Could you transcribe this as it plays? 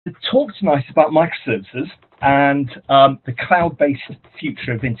The talk tonight is about microservices and the cloud-based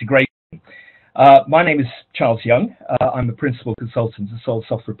future of integration. My name is Charles Young. I'm a principal consultant at Solid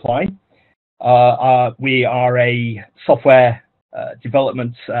Software Reply. We are a software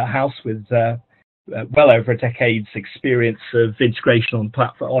development house with well over a decade's experience of integration on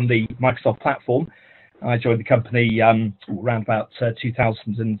the Microsoft platform. I joined the company around about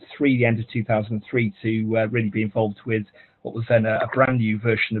 2003, the end of 2003, to really be involved with what was then a brand new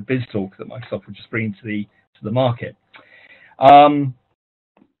version of biztalk that Microsoft were just bringing to the market. The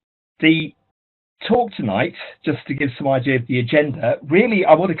talk tonight, just to give some idea of the agenda, really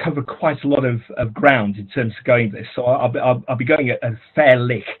I want to cover quite a lot of ground in terms of going this. So I'll be going at a fair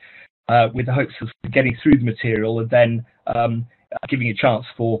lick with the hopes of getting through the material and then giving a chance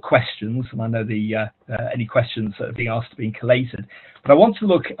for questions. And I know any questions that are being asked are being collated. But I want to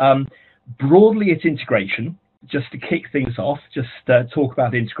look broadly at integration, just to kick things off, just talk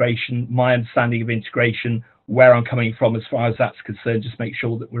about integration, my understanding of integration, where I'm coming from as far as that's concerned, just make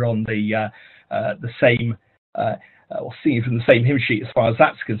sure that we're on the same, or singing from the same hymn sheet as far as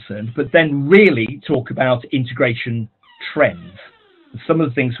that's concerned, but then really talk about integration trends, some of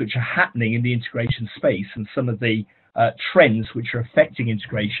the things which are happening in the integration space and some of the trends which are affecting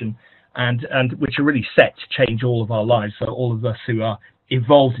integration and which are really set to change all of our lives, so all of us who are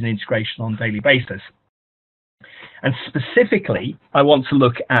involved in integration on a daily basis. And specifically, I want to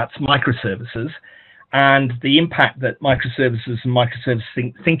look at microservices and the impact that microservices and microservice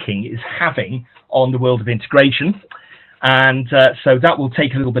thinking is having on the world of integration. And so that will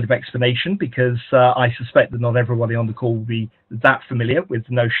take a little bit of explanation, because I suspect that not everybody on the call will be that familiar with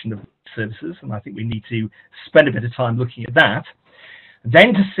the notion of services, and I think we need to spend a bit of time looking at that.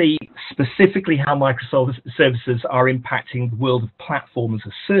 Then to see specifically how microservices are impacting the world of platform as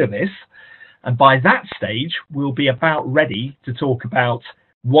a service. And by that stage, we'll be about ready to talk about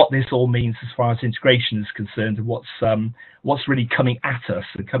what this all means as far as integration is concerned and what's really coming at us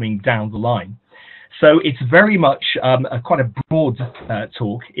and coming down the line. So it's very much quite a broad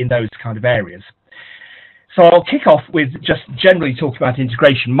talk in those kind of areas. So I'll kick off with just generally talking about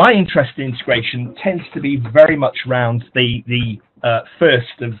integration. My interest in integration tends to be very much around the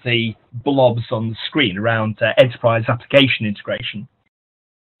first of the blobs on the screen, around enterprise application integration.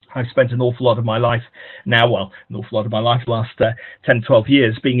 I've spent an awful lot of my life now, well, an awful lot of my life, the last 10, 12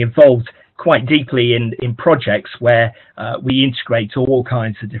 years, being involved quite deeply in projects where we integrate all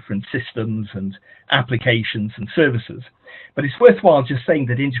kinds of different systems and applications and services. But it's worthwhile just saying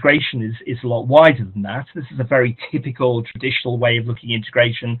that integration is a lot wider than that. This is a very typical, traditional way of looking at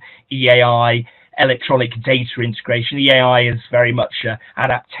integration, EAI, electronic data integration. EAI is very much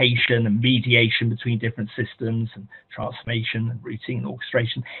adaptation and mediation between different systems and transformation and routing and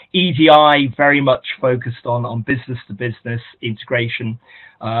orchestration. EDI very much focused on business-to-business integration.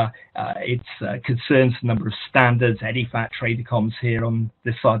 It concerns the number of standards, EDIFACT, Tradecoms here on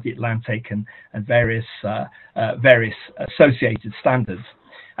this side of the Atlantic, and various associated standards.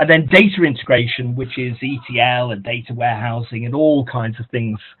 And then data integration, which is ETL and data warehousing and all kinds of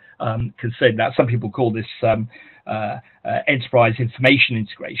things concerned that. Some people call this enterprise information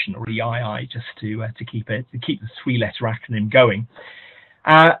integration, or EII, just to keep the three-letter acronym going.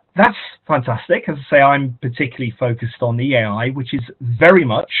 That's fantastic. As I say, I'm particularly focused on EAI, which is very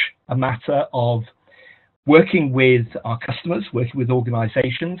much a matter of working with our customers, working with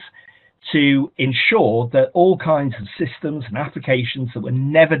organizations, to ensure that all kinds of systems and applications that were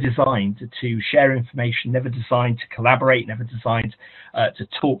never designed to share information, never designed to collaborate, never designed to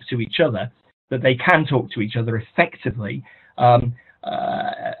talk to each other, that they can talk to each other effectively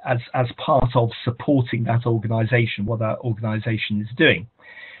as part of supporting that organization, what that organization is doing.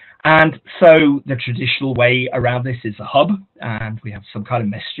 And so the traditional way around this is a hub, and we have some kind of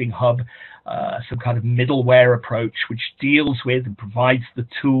messaging hub, some kind of middleware approach which deals with and provides the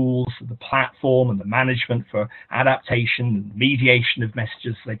tools, the platform and the management for adaptation and mediation of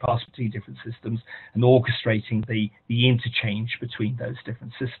messages as they pass between different systems and orchestrating the interchange between those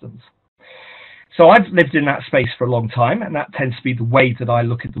different systems. So I've lived in that space for a long time, and that tends to be the way that I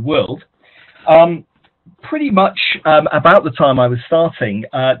look at the world. Pretty much about the time I was starting,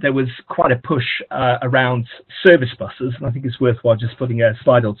 there was quite a push around service buses, and I think it's worthwhile just putting a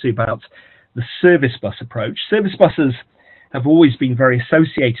slide or two about the service bus approach. Service buses have always been very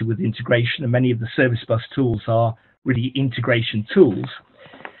associated with integration, and many of the service bus tools are really integration tools.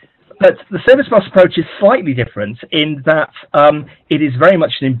 But the service bus approach is slightly different in that it is very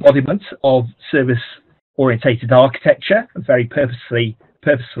much an embodiment of service-orientated architecture, and very purposely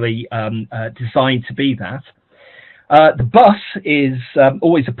designed to be that. The bus is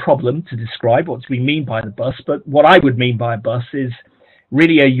always a problem to describe. What do we mean by the bus? But what I would mean by a bus is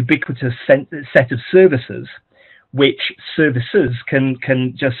really a ubiquitous set of services which services can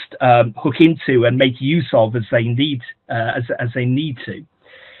just hook into and make use of as they need to.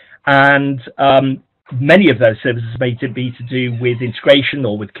 And many of those services may be to do with integration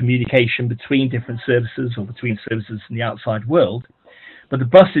or with communication between different services or between services in the outside world. But the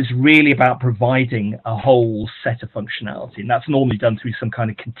bus is really about providing a whole set of functionality, and that's normally done through some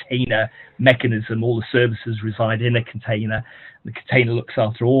kind of container mechanism. All the services reside in a container. The container looks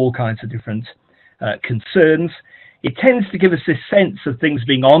after all kinds of different concerns. It tends to give us this sense of things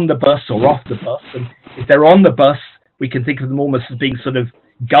being on the bus or off the bus, and if they're on the bus, we can think of them almost as being sort of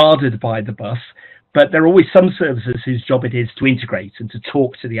guarded by the bus, but there are always some services whose job it is to integrate and to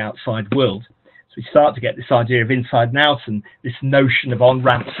talk to the outside world. So we start to get this idea of inside and out and this notion of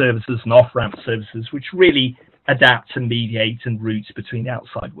on-ramp services and off-ramp services, which really adapt and mediate and route between the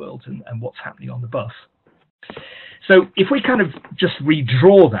outside world and what's happening on the bus. So if we kind of just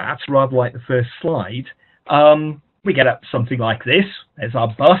redraw that, rather like the first slide, we get up something like this. There's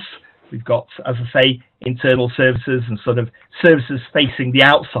our bus. We've got, as I say, internal services and sort of services facing the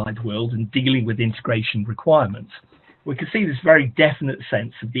outside world and dealing with integration requirements. We can see this very definite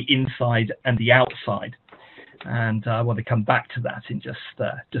sense of the inside and the outside. And I want to come back to that in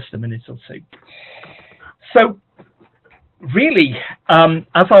just a minute or two. So really,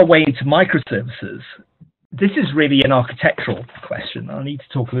 as our way into microservices, this is really an architectural question. I need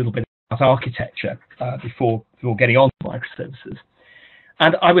to talk a little bit about architecture before getting on to microservices.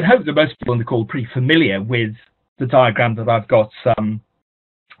 And I would hope that most people on the call are pretty familiar with the diagram that I've got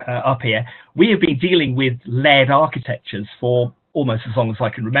up here. We have been dealing with layered architectures for almost as long as I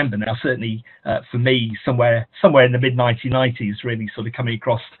can remember now. Certainly for me, somewhere in the mid-1990s, really sort of coming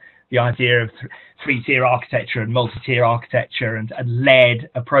across the idea of three-tier architecture and multi-tier architecture and layered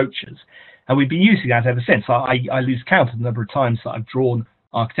approaches. And we've been using that ever since. I lose count of the number of times that I've drawn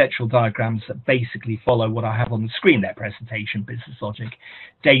architectural diagrams that basically follow what I have on the screen there: presentation, business logic,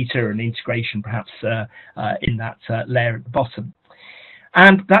 data, and integration perhaps in that layer at the bottom.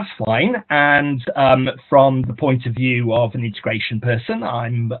 And that's fine. And from the point of view of an integration person,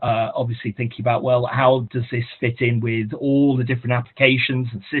 I'm obviously thinking about, well, how does this fit in with all the different applications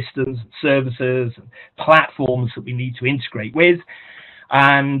and systems and services and platforms that we need to integrate with?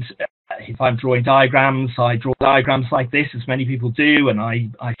 And if I'm drawing diagrams, I draw diagrams like this, as many people do, and I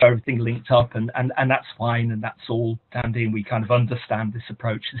show everything linked up, and that's fine, and that's all dandy, and we kind of understand this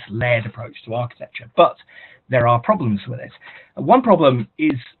approach, this layered approach to architecture. But there are problems with it. One problem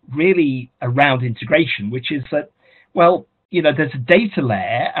is really around integration, which is that, well, you know, there's a data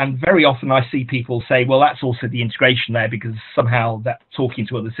layer, and very often I see people say, well, that's also the integration layer because somehow that talking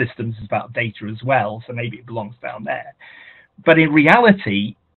to other systems is about data as well, so maybe it belongs down there. But in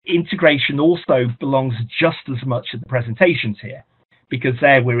reality, integration also belongs just as much at the presentation tier, because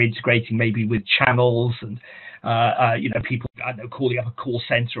there we're integrating maybe with channels and you know, people, I don't know, calling up a call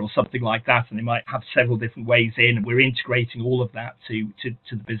center or something like that, and they might have several different ways in, and we're integrating all of that to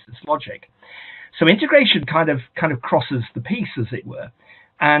the business logic. So integration kind of crosses the piece, as it were,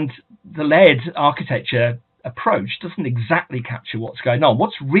 and the layered architecture approach doesn't exactly capture what's going on.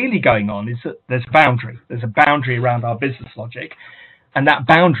 What's really going on is that there's a boundary. There's a boundary around our business logic, and that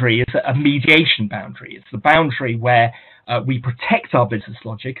boundary is a mediation boundary. It's the boundary where we protect our business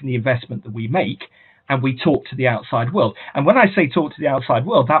logic and the investment that we make, and we talk to the outside world. And when I say talk to the outside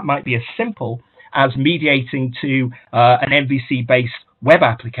world, that might be as simple as mediating to an MVC-based web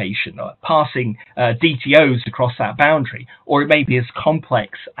application, or passing DTOs across that boundary, or it may be as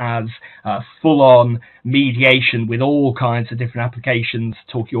complex as full-on mediation with all kinds of different applications,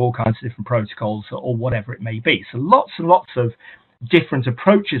 talking all kinds of different protocols, or whatever it may be. So lots and lots of different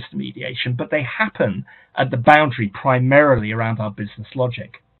approaches to mediation, but they happen at the boundary primarily around our business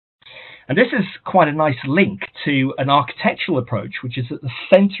logic. And this is quite a nice link to an architectural approach, which is at the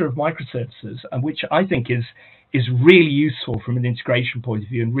center of microservices, and which I think is really useful from an integration point of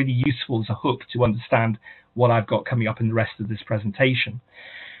view, and really useful as a hook to understand what I've got coming up in the rest of this presentation.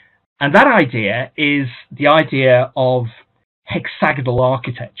 And that idea is the idea of hexagonal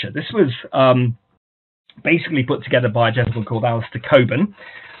architecture. This was basically put together by a gentleman called Alistair Cockburn.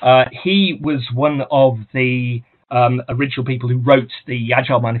 He was one of the original people who wrote the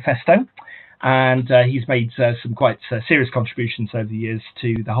Agile Manifesto, and he's made some quite serious contributions over the years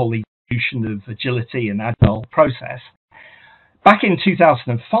to the whole evolution of agility and agile process. Back in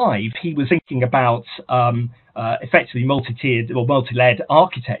 2005, he was thinking about effectively multi-tiered or multi-layered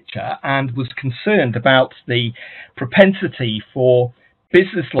architecture, and was concerned about the propensity for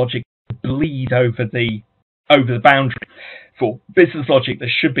business logic to bleed over the boundary, for business logic that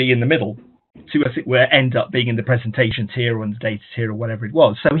should be in the middle to, as it were, end up being in the presentation tier or in the data tier or whatever it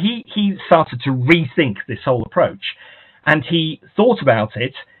was. So he started to rethink this whole approach, and he thought about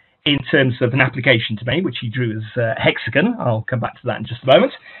it in terms of an application domain, which he drew as a hexagon. I'll come back to that in just a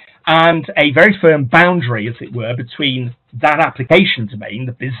moment. And a very firm boundary, as it were, between that application domain,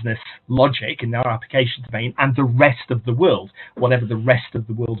 the business logic in our application domain, and the rest of the world, whatever the rest of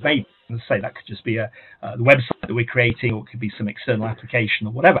the world may be. As I say, that could just be the website that we're creating, or it could be some external application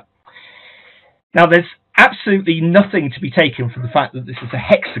or whatever. Now, there's absolutely nothing to be taken from the fact that this is a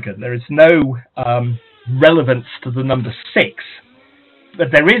hexagon. There is no relevance to the number 6, but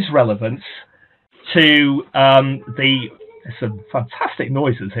there is relevance to there's some fantastic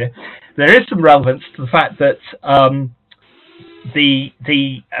noises here. There is some relevance to the fact that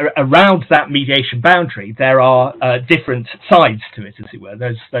around that mediation boundary, there are different sides to it, as it were.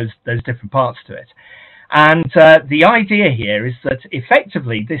 Those different parts to it. And the idea here is that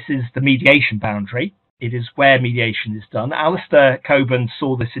effectively this is the mediation boundary. It is where mediation is done. Alistair Cockburn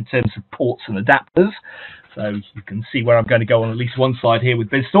saw this in terms of ports and adapters. So you can see where I'm going to go on at least one slide here with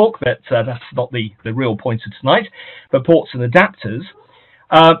biztalk, but that's not the real point of tonight. But ports and adapters,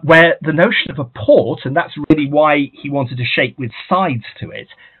 where the notion of a port, and that's really why he wanted a shape with sides to it,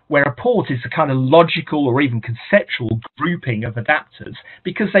 where a port is a kind of logical or even conceptual grouping of adapters,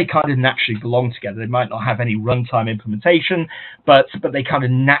 because they kind of naturally belong together. They might not have any runtime implementation, but they kind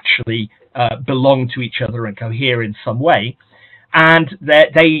of naturally belong to each other and cohere in some way. And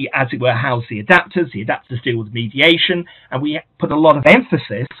they, as it were, house the adapters. The adapters deal with mediation, and we put a lot of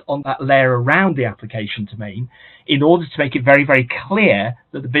emphasis on that layer around the application domain in order to make it very, very clear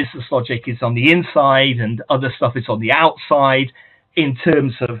that the business logic is on the inside and other stuff is on the outside in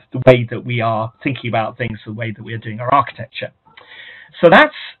terms of the way that we are thinking about things, the way that we are doing our architecture. So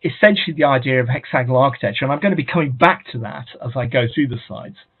that's essentially the idea of hexagonal architecture, and I'm going to be coming back to that as I go through the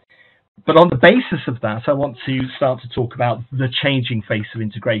slides. But on the basis of that, I want to start to talk about the changing face of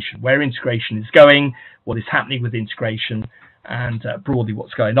integration, where integration is going, what is happening with integration, and broadly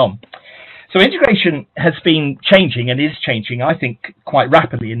what's going on. So integration has been changing and is changing, I think, quite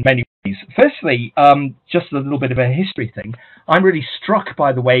rapidly in many ways. Firstly, just a little bit of a history thing. I'm really struck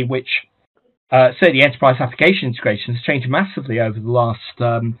by the way which certainly enterprise application integration has changed massively over the last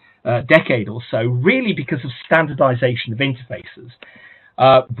decade or so, really because of standardization of interfaces.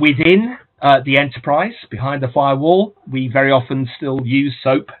 Within the enterprise, behind the firewall, we very often still use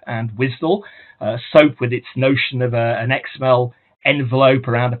SOAP and WSDL. SOAP with its notion of an XML envelope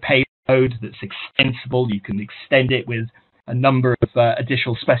around a payload that's extensible. You can extend it with a number of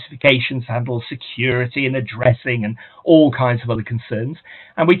additional specifications to handle security and addressing and all kinds of other concerns.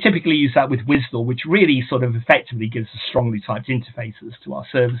 And we typically use that with WSDL, which really sort of effectively gives us strongly typed interfaces to our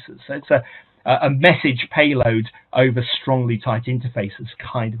services. So it's a message payload over strongly typed interfaces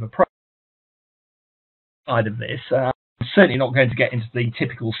kind of approach. Side of this, I'm certainly not going to get into the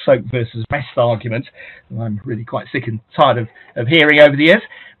typical SOAP versus REST argument, and I'm really quite sick and tired of hearing over the years.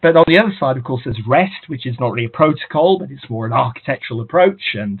 But on the other side, of course, there's REST, which is not really a protocol, but it's more an architectural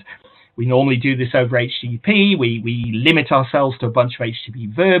approach, and we normally do this over HTTP. We limit ourselves to a bunch of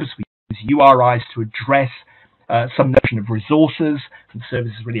HTTP verbs. We use URIs to address some notion of resources, and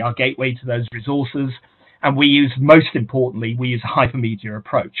service is really our gateway to those resources. And we use, most importantly, we use a hypermedia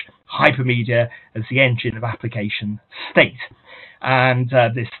approach. Hypermedia as the engine of application state. And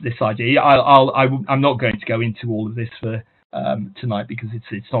this idea, I'm not going to go into all of this for tonight because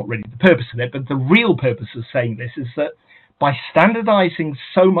it's not really the purpose of it. But the real purpose of saying this is that by standardizing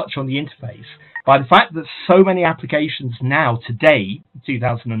so much on the interface, by the fact that so many applications now, today,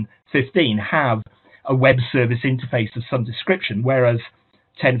 2015, have a web service interface of some description, whereas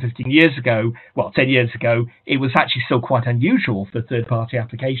 10, 15 years ago, well, 10 years ago, it was actually still quite unusual for third-party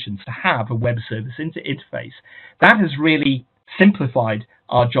applications to have a web service interface. That has really simplified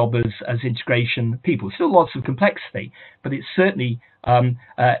our job as integration people. Still lots of complexity, but it's certainly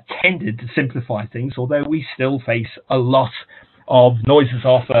tended to simplify things, although we still face a lot of noises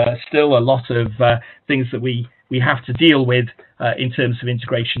off, still a lot of things that we have to deal with in terms of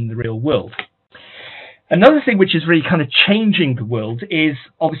integration in the real world. Another thing which is really kind of changing the world is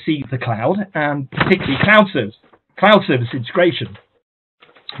obviously the cloud, and particularly cloud service integration,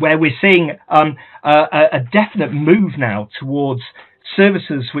 where we're seeing a definite move now towards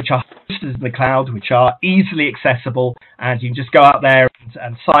services which are hosted in the cloud, which are easily accessible, and you can just go out there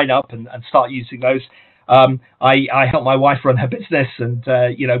and sign up and start using those. I help my wife run her business, and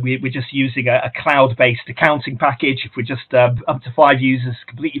we're just using a cloud-based accounting package. If we're just up to 5 users,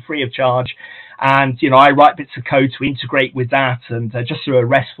 completely free of charge, and I write bits of code to integrate with that, and just through a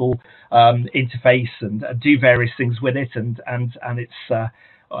RESTful interface, and do various things with it, and it's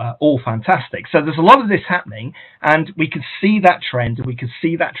all fantastic. So there's a lot of this happening, and we can see that trend, and we can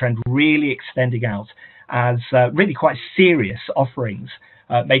see that trend really extending out as really quite serious offerings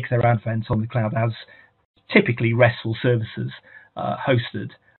make their advent on the cloud as typically RESTful services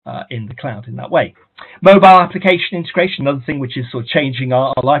hosted in the cloud in that way. Mobile application integration, another thing which is sort of changing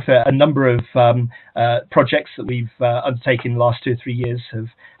our life. A number of projects that we've undertaken in the last 2 or 3 years have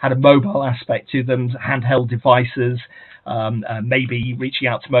had a mobile aspect to them, handheld devices, maybe reaching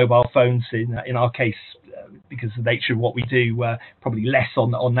out to mobile phones in our case, because of the nature of what we do, probably less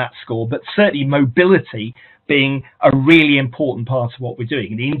on that score, but certainly mobility being a really important part of what we're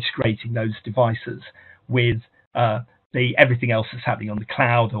doing and integrating those devices with everything else that's happening on the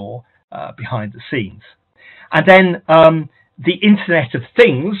cloud or behind the scenes. And then the Internet of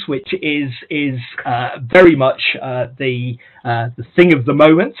Things, which is very much the thing of the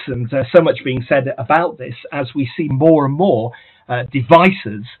moment, and so much being said about this as we see more and more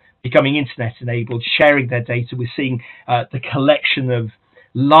devices becoming internet enabled, sharing their data. We're seeing the collection of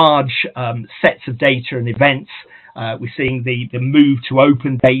large sets of data and events. We're seeing the move to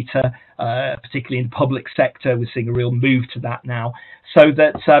open data, particularly in the public sector. We're seeing a real move to that now, so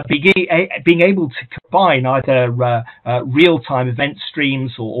that being able to combine either real-time event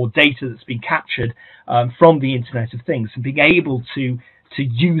streams or data that's been captured from the Internet of Things, and being able to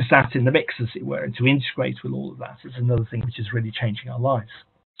use that in the mix, as it were, and to integrate with all of that is another thing which is really changing our lives.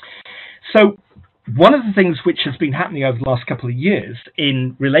 So one of the things which has been happening over the last couple of years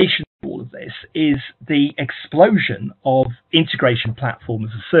in relation to all of this is the explosion of integration platform as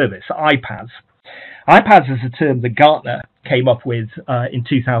a service, iPaaS. iPaaS is a term that Gartner came up with in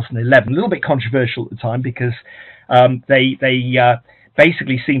 2011, a little bit controversial at the time, because they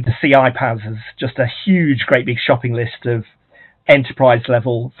basically seemed to see iPaaS as just a huge, great big shopping list of enterprise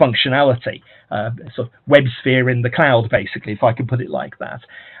level functionality, sort of web sphere in the cloud, basically, if I can put it like that,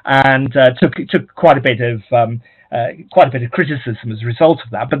 and took quite a bit of criticism as a result of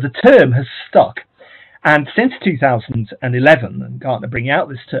that. But the term has stuck, and since 2011, and Gartner bringing out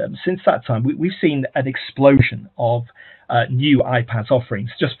this term, since that time we've seen an explosion of new iPaaS offerings.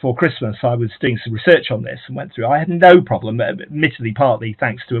 Just before Christmas, I was doing some research on this and went through. I had no problem, admittedly partly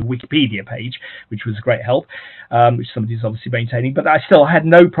thanks to a Wikipedia page, which was a great help, which somebody's obviously maintaining, but I still had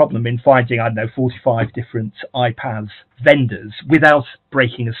no problem in finding, I don't know, 45 different iPaaS vendors without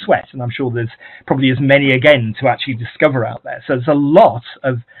breaking a sweat. And I'm sure there's probably as many again to actually discover out there. So there's a lot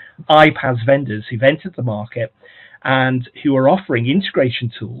of iPaaS vendors who've entered the market and who are offering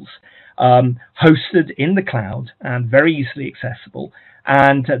integration tools hosted in the cloud and very easily accessible,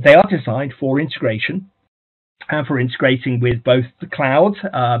 and they are designed for integration and for integrating with both the cloud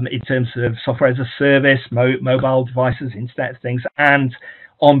in terms of software as a service, mobile devices, Internet of Things, and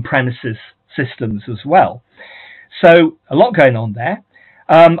on-premises systems as well. So a lot going on there.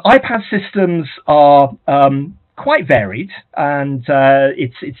 iPaaS systems are quite varied, and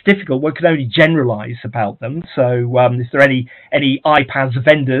it's difficult. One can only generalize about them. So if there are any iPaaS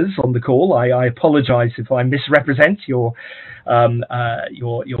vendors on the call, I apologize if I misrepresent your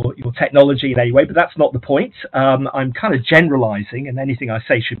technology in any way, but that's not the point. I'm kind of generalizing, and anything I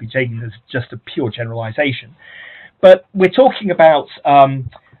say should be taken as just a pure generalization. But we're talking about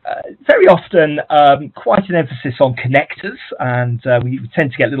very often quite an emphasis on connectors, and we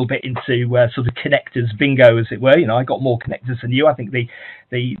tend to get a little bit into sort of connectors bingo, as it were. You know, I got more connectors than you. I think the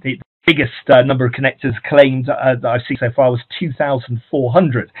biggest number of connectors claimed that I've seen so far was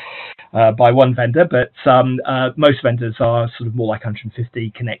 2,400 by one vendor, but most vendors are sort of more like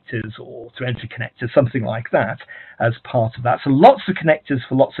 150 connectors or 200 connectors, something like that, as part of that. So lots of connectors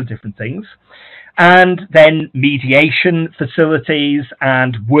for lots of different things. And then mediation facilities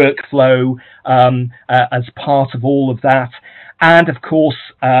and workflow as part of all of that. And of course,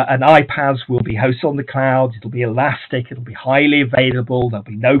 an iPaaS will be hosted on the cloud. It'll be elastic. It'll be highly available. There'll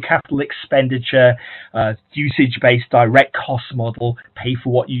be no capital expenditure, usage-based direct cost model, pay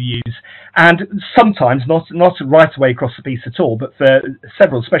for what you use. And sometimes, not right away across the piece at all, but for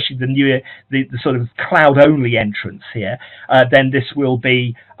several, especially the sort of cloud-only entrants here, then this will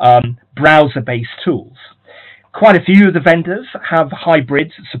be browser-based tools. Quite a few of the vendors have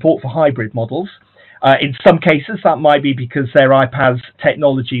support for hybrid models. In some cases, that might be because their iPaaS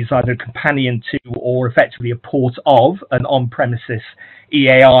technology is either a companion to or effectively a port of an on-premises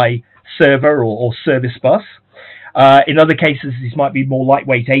EAI server or service bus. In other cases, these might be more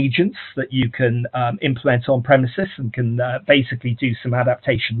lightweight agents that you can implement on premises and can basically do some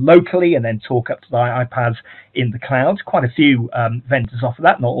adaptation locally and then talk up to the iPaaS in the cloud. Quite a few vendors offer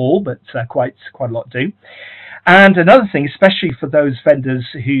that, not all, but quite a lot do. And another thing, especially for those vendors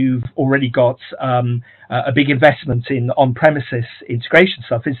who've already got a big investment in on-premises integration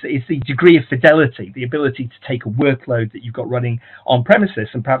stuff, is the degree of fidelity, the ability to take a workload that you've got running on-premises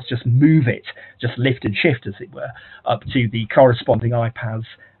and perhaps just move it, just lift and shift, as it were, up to the corresponding iPaaS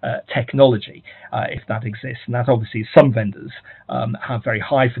technology, if that exists. And that obviously, some vendors have very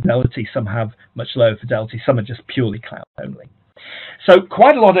high fidelity, some have much lower fidelity, some are just purely cloud only. So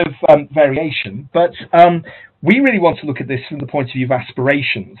quite a lot of variation, but we really want to look at this from the point of view of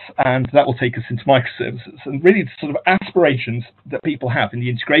aspirations, and that will take us into microservices, and really the sort of aspirations that people have in the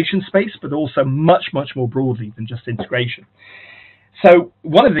integration space, but also much, much more broadly than just integration. So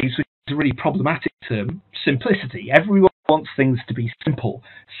one of these, which is a really problematic term, simplicity. Everyone wants things to be simple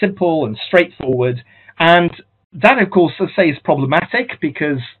and straightforward, and that, of course, let's say, is problematic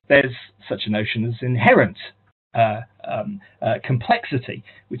because there's such a notion as inherent complexity,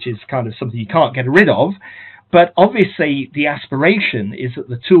 which is kind of something you can't get rid of. But obviously, the aspiration is that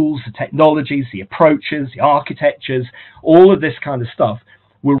the tools, the technologies, the approaches, the architectures, all of this kind of stuff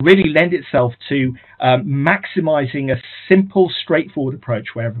will really lend itself to maximizing a simple, straightforward approach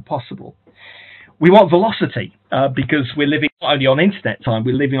wherever possible. We want velocity because we're living not only on internet time,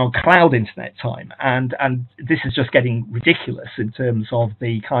 we're living on cloud internet time. And this is just getting ridiculous in terms of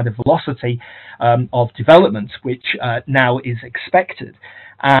the kind of velocity of development which now is expected.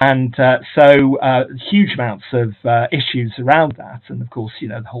 And so huge amounts of issues around that. And of course, you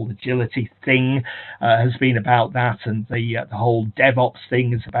know, the whole agility thing has been about that, and the whole DevOps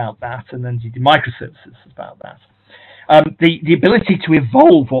thing is about that, and then the microservices is about that. The ability to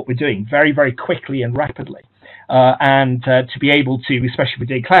evolve what we're doing very, very quickly and rapidly, and to be able to, especially with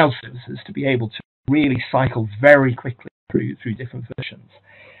doing cloud services, to be able to really cycle very quickly through different versions.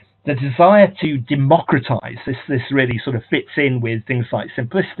 The desire to democratize this really sort of fits in with things like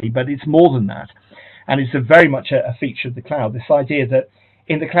simplicity, but it's more than that, and it's very much a feature of the cloud. This idea that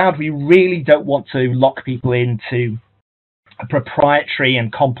in the cloud we really don't want to lock people into proprietary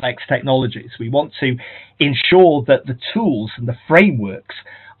and complex technologies. We want to ensure that the tools and the frameworks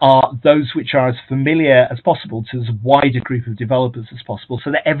are those which are as familiar as possible to as wide a group of developers as possible,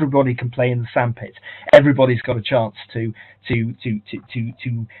 so that everybody can play in the sandpit. Everybody's got a chance to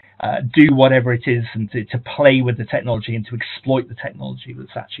do whatever it is, and to play with the technology and to exploit the technology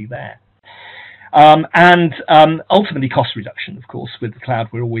that's actually there. And ultimately, cost reduction, of course. With the cloud,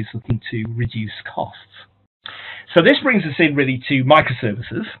 we're always looking to reduce costs. So this brings us in really to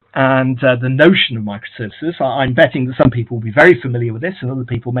microservices and the notion of microservices. I'm betting that some people will be very familiar with this, and other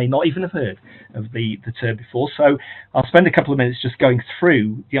people may not even have heard of the term before. So I'll spend a couple of minutes just going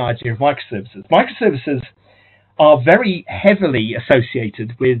through the idea of microservices. Microservices are very heavily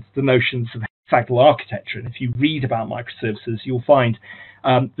associated with the notions of hexagonal architecture. And if you read about microservices, you'll find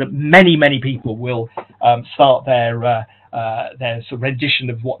that many people will start their sort of rendition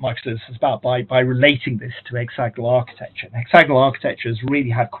of what microservices is about by relating this to hexagonal architecture. And hexagonal architecture has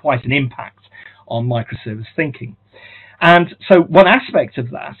really had quite an impact on microservice thinking. And so one aspect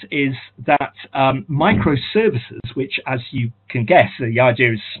of that is that microservices, which, as you can guess, the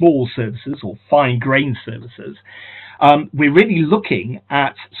idea is small services or fine-grained services, we're really looking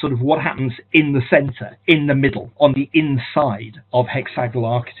at sort of what happens in the center, in the middle, on the inside of hexagonal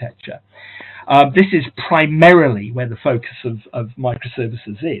architecture. This is primarily where the focus of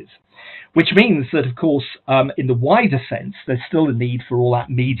microservices is, which means that, of course, in the wider sense, there's still a need for all that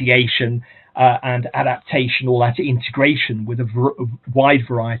mediation and adaptation, all that integration with a wide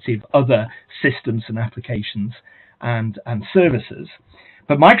variety of other systems and applications and services.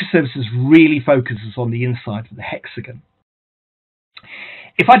 But microservices really focuses on the inside of the hexagon.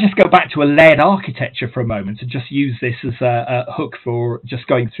 If I just go back to a layered architecture for a moment and just use this as a hook for just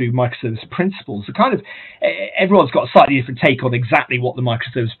going through microservice principles, the kind of everyone's got a slightly different take on exactly what the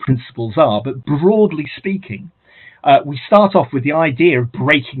microservice principles are, but broadly speaking, we start off with the idea of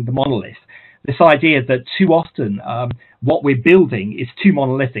breaking the monolith. This idea that too often what we're building is too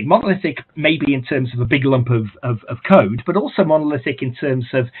monolithic. Monolithic maybe in terms of a big lump of code, but also monolithic in terms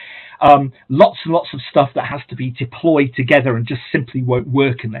of lots and lots of stuff that has to be deployed together and just simply won't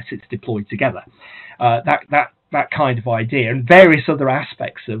work unless it's deployed together. That kind of idea, and various other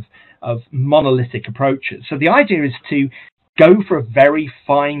aspects of monolithic approaches. So the idea is to go for a very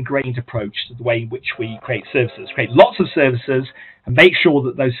fine-grained approach to the way in which we create services. Create lots of services and make sure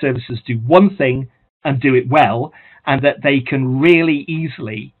that those services do one thing and do it well, and that they can really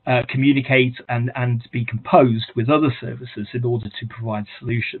easily communicate and be composed with other services in order to provide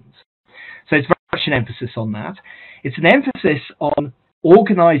solutions. So it's very much an emphasis on that. It's an emphasis on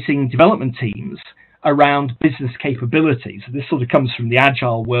organizing development teams around business capabilities. This sort of comes from the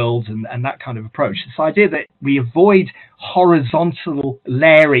agile world and that kind of approach. This idea that we avoid horizontal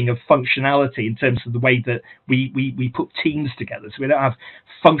layering of functionality in terms of the way that we put teams together. So we don't have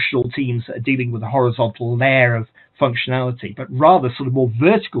functional teams that are dealing with a horizontal layer of functionality, but rather sort of more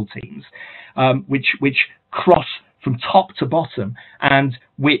vertical teams, which cross from top to bottom, and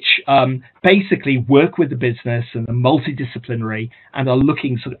which basically work with the business and are multidisciplinary and are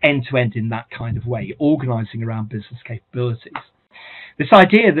looking sort of end to end in that kind of way, organizing around business capabilities. This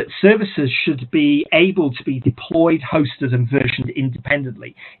idea that services should be able to be deployed, hosted, and versioned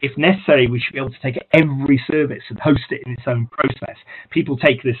independently. If necessary, we should be able to take every service and host it in its own process. People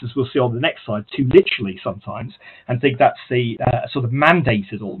take this, as we'll see on the next slide, too literally sometimes, and think that's the sort of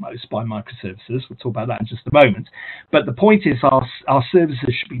mandated almost by microservices. We'll talk about that in just a moment. But the point is our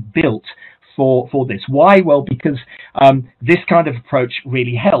services should be built for this. Why? Well, because this kind of approach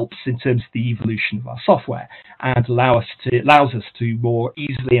really helps in terms of the evolution of our software and allows us to more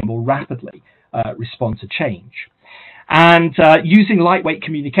easily and more rapidly respond to change. And using lightweight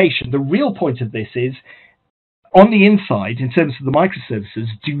communication, the real point of this is, on the inside, in terms of the microservices,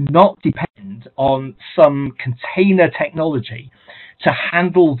 do not depend on some container technology to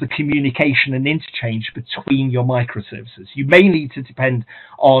handle the communication and interchange between your microservices. You may need to depend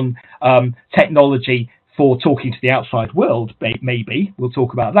on technology for talking to the outside world, maybe. We'll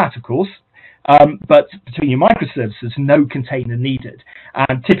talk about that, of course. But between your microservices, no container needed.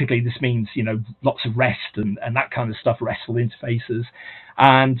 And typically this means, lots of REST and that kind of stuff, RESTful interfaces,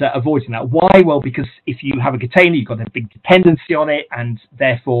 and avoiding that. Why? Well, because if you have a container, you've got a big dependency on it, and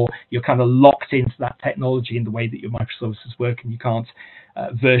therefore you're kind of locked into that technology in the way that your microservices work, and you can't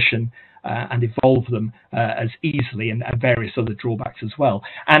version and evolve them as easily, and various other drawbacks as well.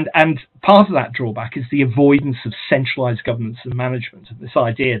 And part of that drawback is the avoidance of centralized governance and management, and this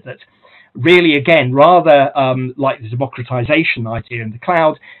idea that really, again, rather like the democratization idea in the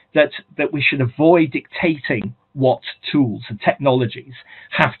cloud, that we should avoid dictating what tools and technologies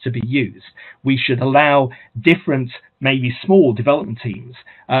have to be used. We should allow different, maybe small development teams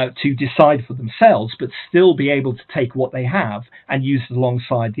to decide for themselves, but still be able to take what they have and use it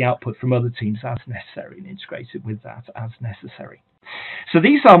alongside the output from other teams as necessary, and integrate it with that as necessary. So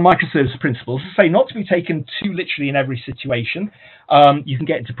these are microservice principles, to say not to be taken too literally in every situation. You can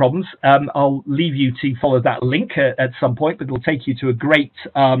get into problems. I'll leave you to follow that link at some point, but it'll take you to a great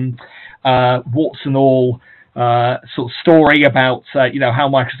warts and all sort of story about how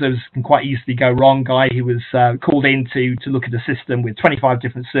microservices can quite easily go wrong. Guy who was called in to look at a system with 25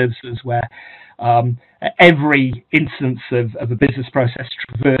 different services where every instance of a business process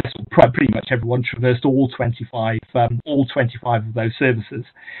traversed, or pretty much everyone traversed all 25 of those services,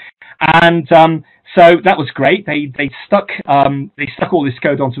 and so that was great. They stuck all this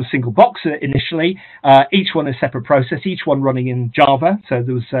code onto a single box initially, each one a separate process, each one running in Java. So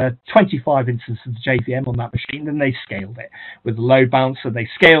there was 25 instances of JVM on that machine, and they scaled it with a load balancer. They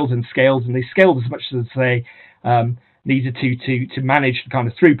scaled and scaled, and they scaled as much as they needed to manage the kind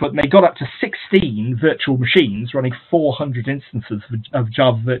of throughput, and they got up to 16 virtual machines running 400 instances of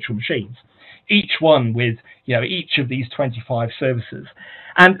Java virtual machines, each one with each of these 25 services.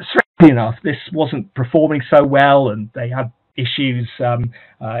 And strangely enough, this wasn't performing so well, and they had issues,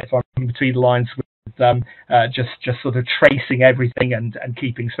 if I remember between the lines, with just sort of tracing everything and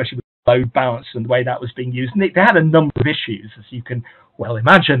keeping, especially with load balance and the way that was being used. And they had a number of issues, as you can well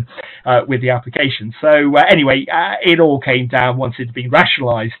imagine, with the application. So anyway, it all came down, once it had been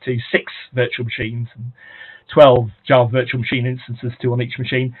rationalized, to 6 virtual machines and 12 Java virtual machine instances, 2 on each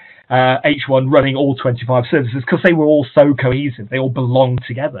machine, each one running all 25 services, because they were all so cohesive. They all belonged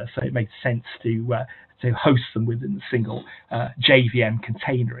together, so it made sense to host them within the single JVM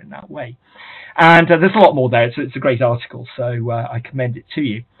container in that way. And there's a lot more there. It's a great article, so I commend it to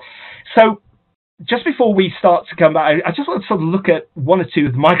you. So just before we start to come back, I just want to sort of look at one or two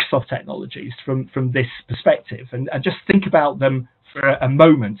of the Microsoft technologies from this perspective, and just think about them for a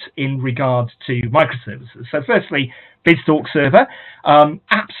moment in regard to microservices. So firstly, biztalk server.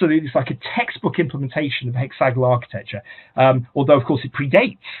 Absolutely, it's like a textbook implementation of hexagonal architecture, although of course it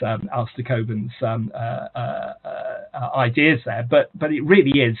predates Alistair Cockburn's ideas there, but it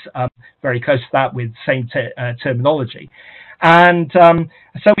really is very close to that, with same terminology. And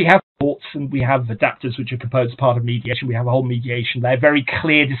so we have ports and we have adapters, which are composed as part of mediation. We have a whole mediation there, very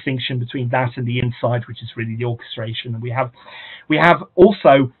clear distinction between that and the inside, which is really the orchestration. And we have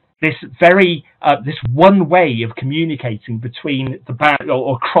also this very this one way of communicating between the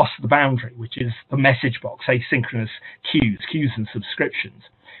or across the boundary, which is the message box, asynchronous queues and subscriptions,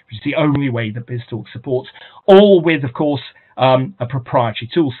 which is the only way that biztalk supports, all with, of course, a proprietary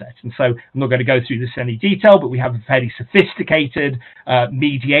tool set. And so I'm not going to go through this in any detail, but we have a fairly sophisticated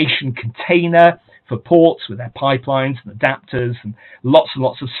mediation container for ports with their pipelines and adapters and lots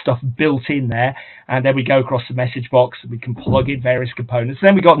of stuff built in there. And then we go across the message box and we can plug in various components. And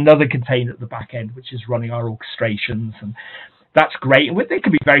then we got another container at the back end, which is running our orchestrations, and that's great. And they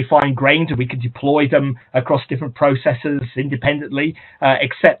can be very fine grained, and we can deploy them across different processors independently,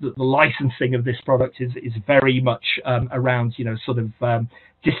 except that the licensing of this product is very much around,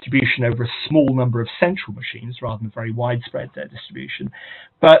 distribution over a small number of central machines rather than very widespread distribution.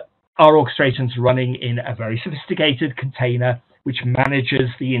 But our orchestrations are running in a very sophisticated container which manages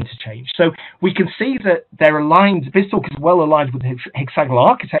the interchange. So we can see that they're aligned. biztalk is well aligned with hexagonal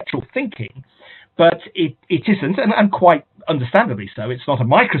architectural thinking, but it isn't, and quite understandably so. It's not a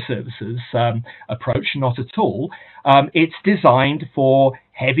microservices approach, not at all. It's designed for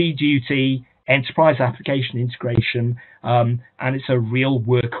heavy-duty enterprise application integration, and it's a real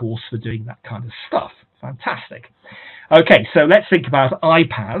workhorse for doing that kind of stuff. Fantastic. Okay, so let's think about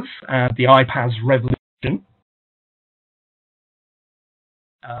iPaaS and the iPaaS revolution.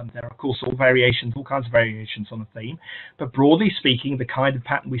 There are, of course, all kinds of variations on the theme, but broadly speaking, the kind of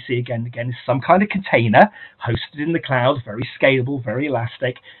pattern we see again and again is some kind of container hosted in the cloud, very scalable, very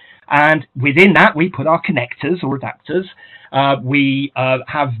elastic, and within that we put our connectors or adapters. We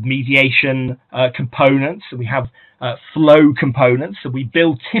have mediation components, and we have flow components. So we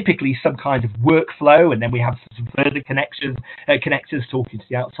build typically some kind of workflow, and then we have some further connectors talking to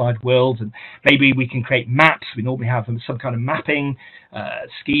the outside world, and maybe we can create maps. We normally have some kind of mapping,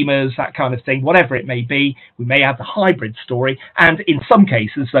 schemas, that kind of thing, whatever it may be. We may have the hybrid story, and in some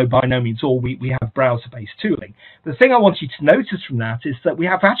cases, though by no means all, we have browser-based tooling. The thing I want you to notice from that is that we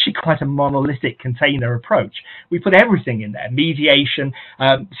have actually quite a monolithic container approach. We put everything in there, mediation.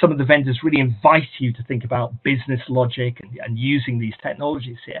 Some of the vendors really invite you to think about business logic and using these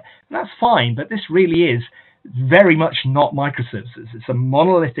technologies here, and that's fine, but this really is very much not microservices. It's a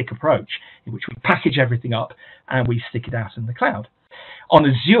monolithic approach in which we package everything up and we stick it out in the cloud. On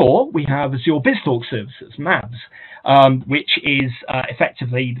Azure, we have Azure biztalk services, MABs, which is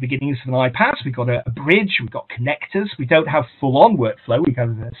effectively the beginnings of an iPaaS. We've got a bridge, we've got connectors. We don't have full-on workflow. We have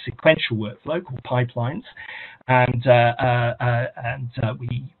a sequential workflow called pipelines, and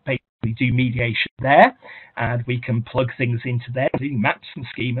we basically do mediation there, and we can plug things into there, including maps and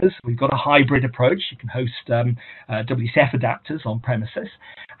schemas. We've got a hybrid approach. You can host WCF adapters on premises,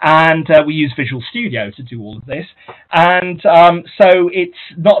 and we use Visual Studio to do all of this. And so it's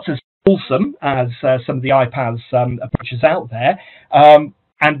not as wholesome as some of the iPaaS approaches out there.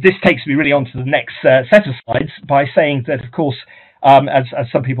 And this takes me really on to the next set of slides by saying that, of course, as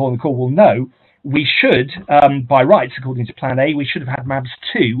some people on the call will know, we should, by rights, according to Plan A, we should have had MABS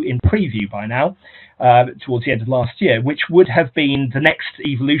 2 in preview by now, towards the end of last year, which would have been the next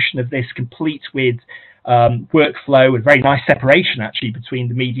evolution of this, complete with workflow, a very nice separation, actually, between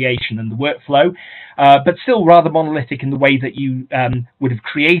the mediation and the workflow, but still rather monolithic in the way that you would have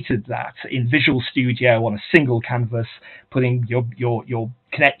created that in Visual Studio on a single canvas, putting your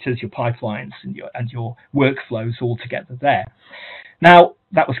connectors, your pipelines, and your workflows all together there. Now,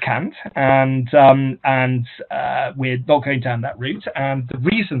 that was canned, and we're not going down that route. And the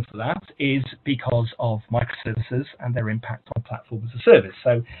reason for that is because of microservices and their impact on platform as a service.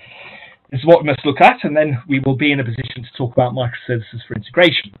 So this is what we must look at, and then we will be in a position to talk about microservices for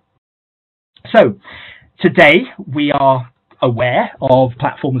integration. So today we are aware of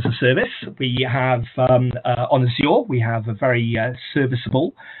platform as a service. We have on Azure, we have a very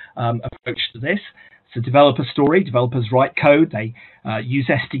serviceable approach to this. It's a developer story. Developers write code. They use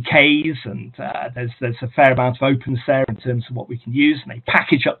SDKs, and there's a fair amount of openness there in terms of what we can use. And they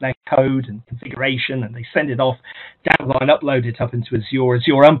package up their code and configuration, and they send it off down the line, upload it up into Azure.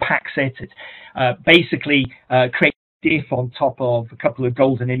 Azure unpacks it. It basically creates a diff on top of a couple of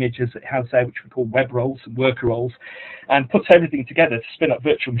golden images it has there, which we call web roles and worker roles, and puts everything together to spin up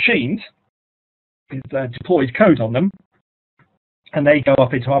virtual machines with deployed code on them. And they go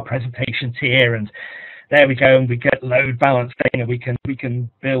up into our presentation tier, and there we go, and we get load balancing, and we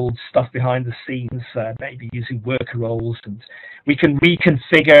can build stuff behind the scenes, maybe using worker roles, and we can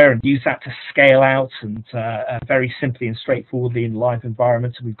reconfigure and use that to scale out, and very simply and straightforwardly in live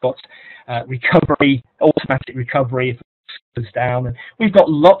environments. And we've got recovery, automatic recovery if it goes down, and we've got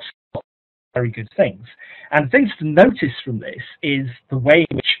lots of very good things. And things to notice from this is the way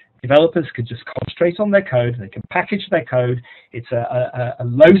in which developers can just concentrate on their code. They can package their code. It's a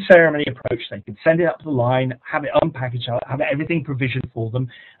low ceremony approach. They can send it up the line, have it unpackaged, have everything provisioned for them.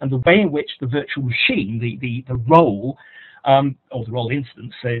 And the way in which the virtual machine, the role, or the role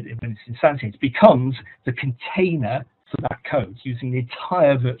instance, when it's instantiated, becomes the container for that code, using the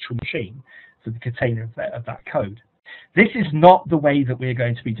entire virtual machine for the container of that code. This is not the way that we're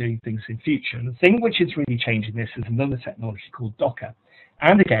going to be doing things in future. And the thing which is really changing this is another technology called Docker.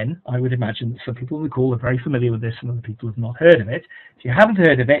 And again, I would imagine that some people on the call are very familiar with this and other people have not heard of it. If you haven't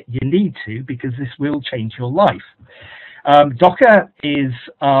heard of it, you need to, because this will change your life. Docker is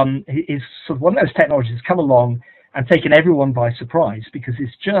sort of one of those technologies that's come along and taken everyone by surprise, because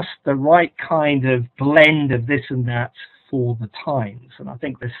it's just the right kind of blend of this and that for the times. And I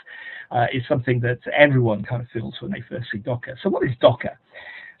think this is something that everyone kind of feels when they first see Docker. So what is Docker?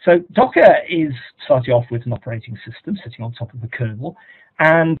 So Docker is starting off with an operating system sitting on top of the kernel,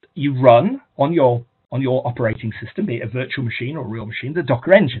 and you run on your operating system, be it a virtual machine or a real machine, the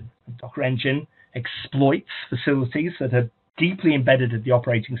Docker engine. The Docker engine exploits facilities that are deeply embedded in the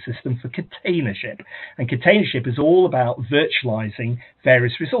operating system for containership. And containership is all about virtualizing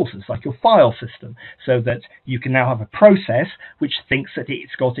various resources, like your file system, so that you can now have a process which thinks that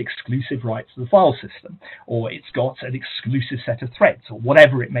it's got exclusive rights to the file system, or it's got an exclusive set of threads, or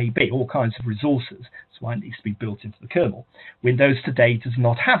whatever it may be, all kinds of resources. That's why it needs to be built into the kernel. Windows today does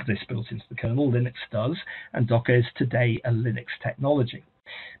not have this built into the kernel. Linux does, and Docker is today a Linux technology.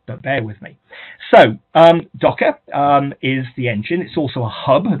 But bear with me. So Docker is the engine. It's also a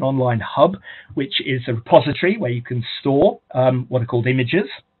hub, an online hub, which is a repository where you can store what are called images,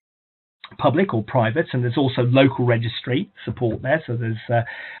 public or private, and there's also local registry support there. So there's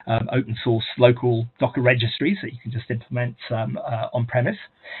open source local Docker registries that you can just implement on premise.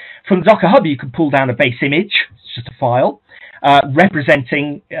 From the Docker hub, you can pull down a base image. It's just a file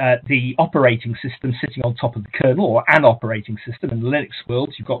representing the operating system sitting on top of the kernel, or an operating system. In the Linux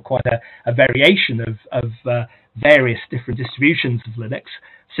world, you've got quite a variation of various different distributions of Linux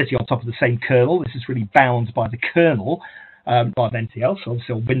sitting on top of the same kernel. This is really bound by the kernel rather than anything else.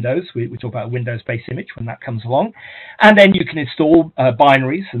 Obviously on Windows, we talk about a Windows-based image when that comes along. And then you can install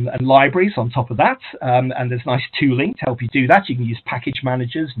binaries and libraries on top of that. And there's nice tooling to help you do that. You can use package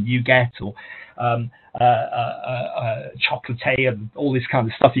managers, NuGet, or Chocolate, and all this kind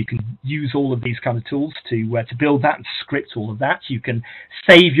of stuff. You can use all of these kind of tools to build that and script all of that. You can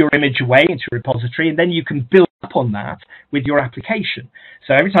save your image away into a repository, and then you can build up on that with your application.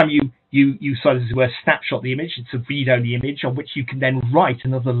 So every time you sort of snapshot the image, it's a read-only image on which you can then write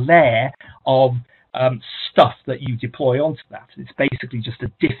another layer of stuff that you deploy onto that. It's basically just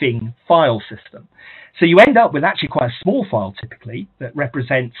a diffing file system. So you end up with actually quite a small file typically that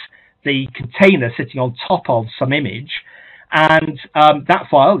represents the container sitting on top of some image, and that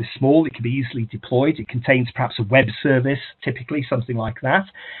file is small. It can be easily deployed. It contains perhaps a web service, typically something like that,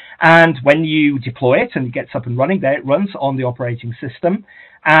 and when you deploy it and it gets up and running, there it runs on the operating system.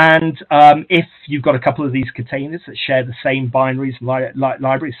 And if you've got a couple of these containers that share the same binaries,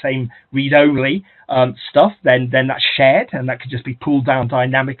 libraries, same read-only stuff, then that's shared, and that could just be pulled down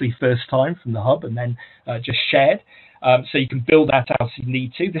dynamically first time from the hub and then just shared. So you can build that out if you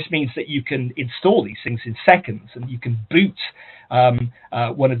need to. This means that you can install these things in seconds, and you can boot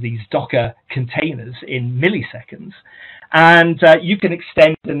one of these Docker containers in milliseconds. And you can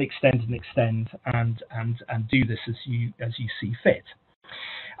extend and extend and extend and do this as you see fit.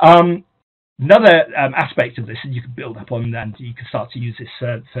 Another aspect of this, and you can build up on, and you can start to use this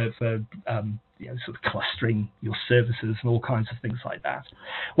for sort of clustering your services and all kinds of things like that.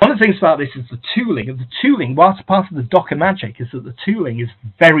 One of the things about this is the tooling. And the tooling, whilst part of the Docker magic, is that the tooling is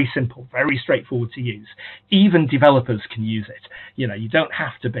very simple, very straightforward to use. Even developers can use it. You know, you don't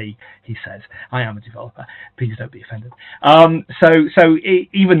have to be, he says, I am a developer, please don't be offended. So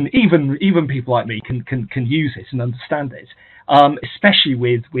even people like me can use it and understand it. Especially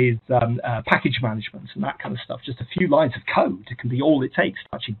with package management and that kind of stuff. Just a few lines of code can be all it takes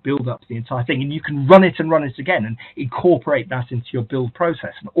to actually build up the entire thing, and you can run it again and incorporate that into your build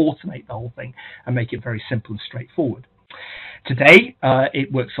process and automate the whole thing and make it very simple and straightforward. Today,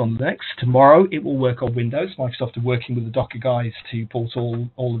 it works on Linux. Tomorrow, it will work on Windows. Microsoft are working with the Docker guys to port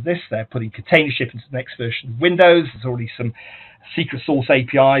all of this. They're putting containership into the next version of Windows. There's already some secret source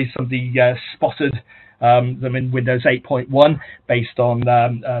APIs. Somebody spotted them in Windows 8.1 based on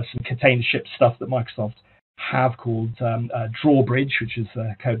some containership stuff that Microsoft have called Drawbridge, which is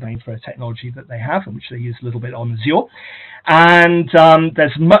a code name for a technology that they have and which they use a little bit on Azure. And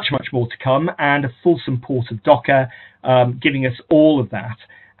there's much more to come, and a fulsome port of Docker giving us all of that.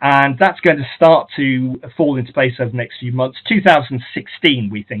 And that's going to start to fall into place over the next few months. 2016,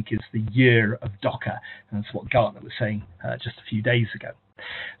 we think, is the year of Docker. And that's what Gartner was saying just a few days ago.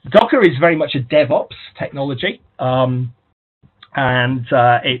 Docker is very much a DevOps technology, and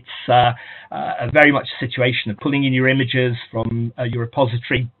it's very much a situation of pulling in your images from your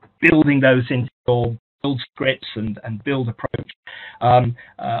repository, building those into your build scripts and build approach.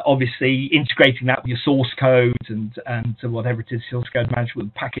 Obviously, integrating that with your source code and whatever it is, source code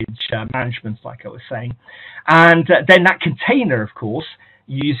management, package management, like I was saying. And then that container, of course,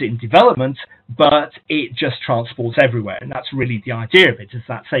 you use it in development, but it just transports everywhere. And that's really the idea of it, is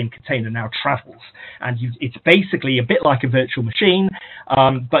that same container now travels. And it's basically a bit like a virtual machine,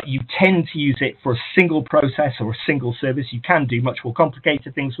 but you tend to use it for a single process or a single service. You can do much more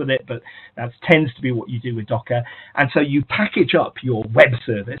complicated things with it, but that tends to be what you do with Docker. And so you package up your web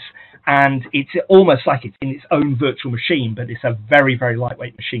service, and it's almost like it's in its own virtual machine, but it's a very, very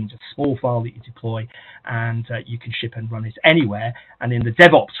lightweight machine, just a small file that you deploy, and you can ship and run it anywhere. And in the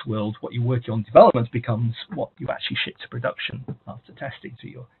DevOps world, what you're working on development becomes what you actually ship to production after testing, to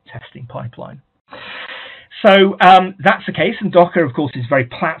your testing pipeline. So that's the case, and Docker, of course, is very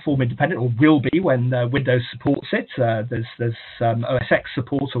platform independent, or will be when Windows supports it. There's OS X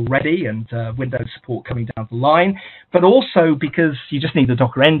support already, and Windows support coming down the line, but also because you just need the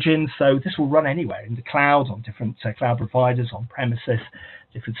Docker engine, so this will run anywhere, in the cloud, on different cloud providers, on premises,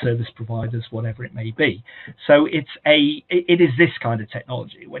 different service providers, whatever it may be. So it is this kind of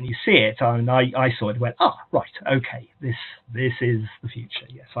technology. When you see it, I saw it and went, right, okay, this is the future.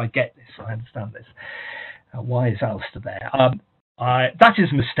 Yes, I get this, I understand this. Why is Alistair there? That is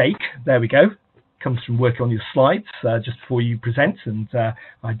a mistake. There we go. Comes from working on your slides just before you present, and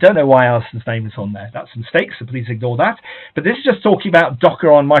I don't know why Alistair's name is on there. That's a mistake, so please ignore that. But this is just talking about Docker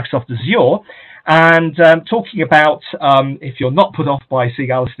on Microsoft Azure, and talking about, if you're not put off by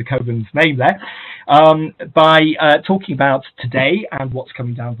seeing Alistair Cogan's name there, by talking about today and what's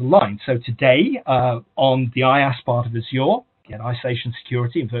coming down the line. So today, on the IaaS part of Azure, again, isolation,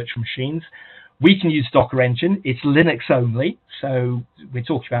 security, and virtual machines, we can use Docker Engine. It's Linux only, so we're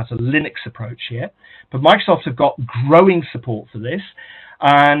talking about a Linux approach here. But Microsoft have got growing support for this,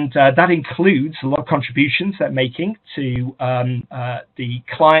 and that includes a lot of contributions they're making to the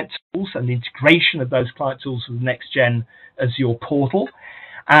client tools and the integration of those client tools with the next-gen Azure portal.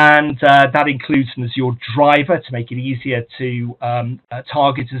 And that includes an Azure driver to make it easier to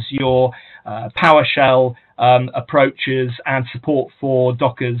target Azure, PowerShell approaches, and support for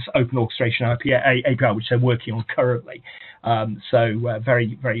Docker's open orchestration API, which they're working on currently.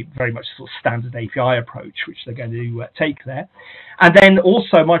 Very, very, very much a sort of standard API approach, which they're going to take there. And then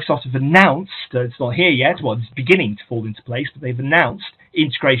also Microsoft have announced, it's not here yet, well, it's beginning to fall into place, but they've announced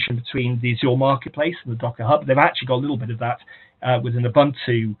integration between the Azure Marketplace and the Docker Hub. They've actually got a little bit of that with an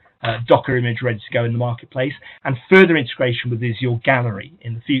Ubuntu Docker image ready to go in the marketplace, and further integration with the Azure Gallery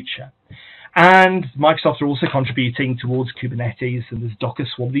in the future. And Microsoft are also contributing towards Kubernetes, and there's Docker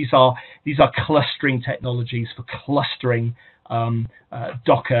Swarm. These are clustering technologies for clustering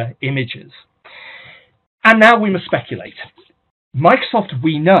Docker images. And now we must speculate. Microsoft,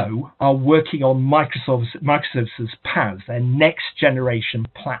 we know, are working on Microservices PaaS, their next generation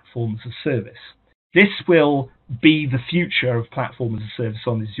platform as a service. This will be the future of platform as a service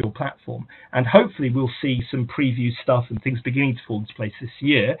on the Azure platform, and hopefully we'll see some preview stuff and things beginning to fall into place this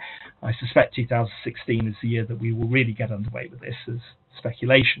year. I suspect 2016 is the year that we will really get underway with this, as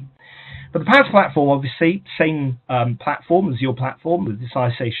speculation. But the PaaS platform, obviously, same platform, Azure platform, with this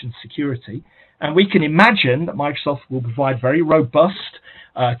isolation security, and we can imagine that Microsoft will provide very robust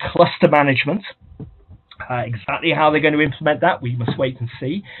cluster management. Exactly how they're going to implement that, we must wait and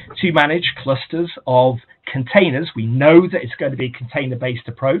see, to manage clusters of containers. We know that it's going to be a container-based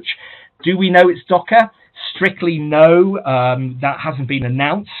approach. Do we know it's Docker? Strictly no. That hasn't been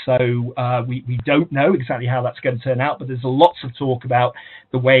announced, so we don't know exactly how that's going to turn out, but there's lots of talk about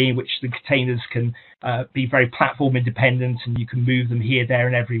the way in which the containers can be very platform independent, and you can move them here, there,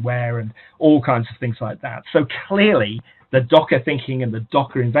 and everywhere, and all kinds of things like that. So clearly, the Docker thinking and the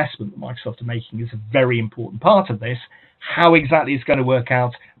Docker investment that Microsoft are making is a very important part of this. How exactly it's going to work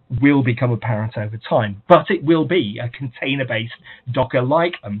out will become apparent over time, but it will be a container-based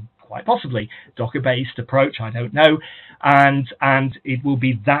Docker-like, quite possibly Docker-based approach, I don't know, and it will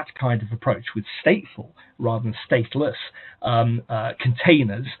be that kind of approach with stateful rather than stateless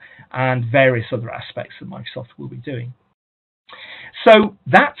containers and various other aspects that Microsoft will be doing. So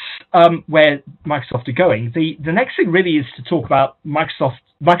that's where Microsoft are going. The next thing really is to talk about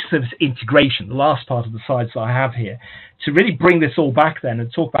microservice integration, the last part of the slides that I have here, to really bring this all back then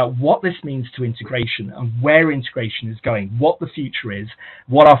and talk about what this means to integration and where integration is going, what the future is,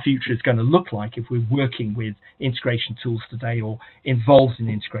 what our future is going to look like if we're working with integration tools today or involved in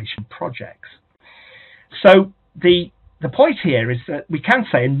integration projects. So the point here is that we can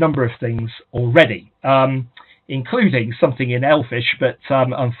say a number of things already. including something in Elfish, but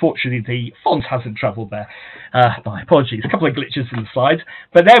unfortunately the font hasn't travelled there. My apologies, a couple of glitches in the slides,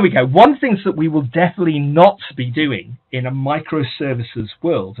 but there we go. One thing that we will definitely not be doing in a microservices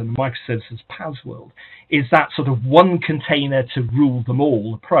world and a microservices PaaS world is that sort of one container to rule them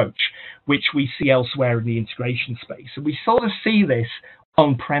all approach, which we see elsewhere in the integration space. And we sort of see this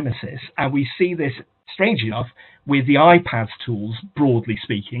on premises, and we see this, strangely enough, with the iPaaS tools, broadly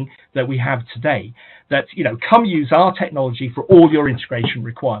speaking, that we have today. That, come use our technology for all your integration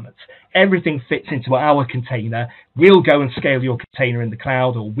requirements. Everything fits into our container. We'll go and scale your container in the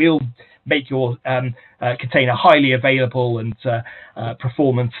cloud, or we'll make your container highly available and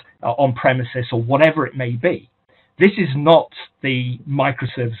performant on premises, or whatever it may be. This is not the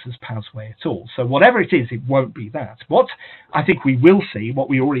microservices PaaS way at all. So whatever it is, it won't be that. What I think we will see, what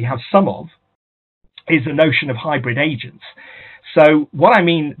we already have some of, is the notion of hybrid agents. So what I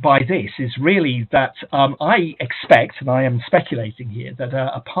mean by this is really that I expect, and I am speculating here, that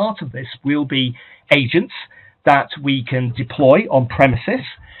a part of this will be agents that we can deploy on premises.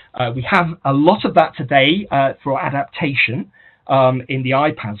 We have a lot of that today for adaptation in the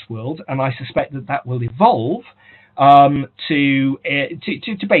iPaaS world, and I suspect that that will evolve to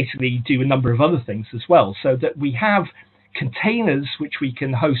basically do a number of other things as well, so that we have containers which we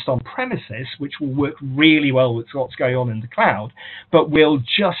can host on premises, which will work really well with what's going on in the cloud, but will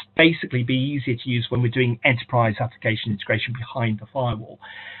just basically be easier to use when we're doing enterprise application integration behind the firewall.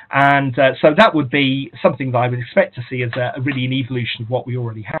 And so that would be something that I would expect to see as really an evolution of what we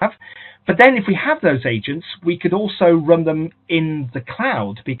already have. But then if we have those agents, we could also run them in the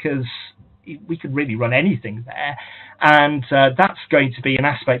cloud, because we could really run anything there. And that's going to be an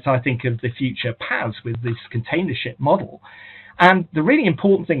aspect, I think, of the future PaaS with this containership model. And the really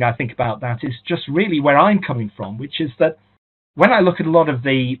important thing I think about that is just really where I'm coming from, which is that when I look at a lot of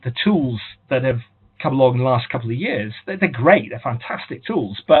the tools that have come along in the last couple of years, they're great, they're fantastic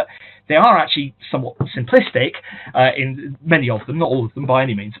tools, but they are actually somewhat simplistic in many of them, not all of them by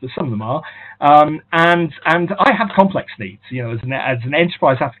any means, but some of them are. And I have complex needs. As an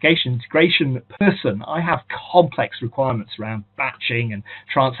enterprise application integration person, I have complex requirements around batching and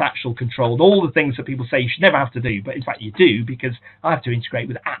transactional control, and all the things that people say you should never have to do, but in fact you do, because I have to integrate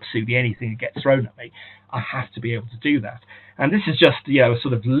with absolutely anything that gets thrown at me. I have to be able to do that. And this is just a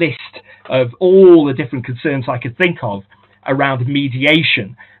sort of list of all the different concerns I could think of around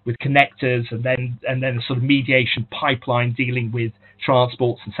mediation with connectors, and then a sort of mediation pipeline dealing with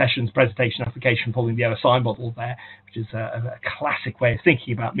transports and sessions, presentation, application, following the OSI model there, which is a classic way of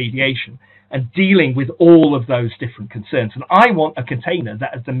thinking about mediation, and dealing with all of those different concerns. And I want a container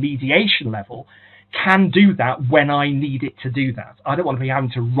that at the mediation level can do that when I need it to do that. I don't want to be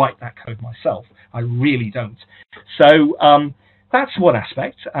having to write that code myself. I really don't. So that's one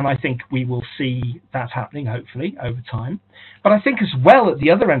aspect, and I think we will see that happening, hopefully, over time. But I think as well, at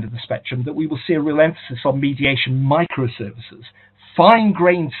the other end of the spectrum, that we will see a real emphasis on mediation microservices,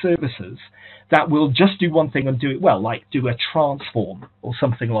 fine-grained services that will just do one thing and do it well, like do a transform or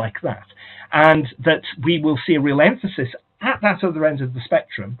something like that. And that we will see a real emphasis at that other end of the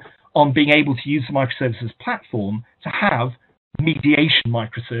spectrum on being able to use the microservices platform to have mediation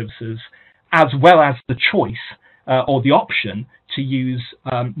microservices, as well as the choice or the option to use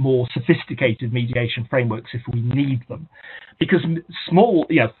more sophisticated mediation frameworks if we need them. Because small,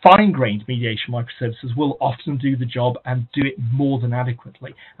 fine-grained mediation microservices will often do the job and do it more than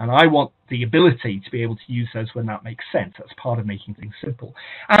adequately. And I want the ability to be able to use those when that makes sense. That's part of making things simple.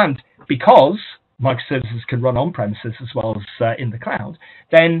 And because microservices can run on premises as well as in the cloud,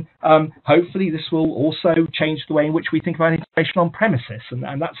 then hopefully this will also change the way in which we think about integration on premises.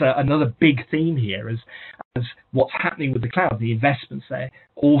 And that's another big theme here, as what's happening with the cloud, the investments there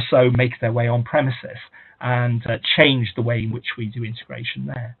also make their way on premises and change the way in which we do integration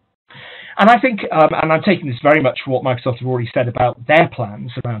there. And I think, and I'm taking this very much from what Microsoft have already said about their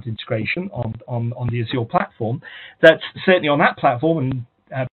plans around integration on the Azure platform, that certainly on that platform,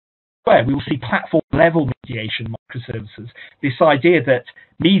 and where we will see platform-level mediation microservices. This idea that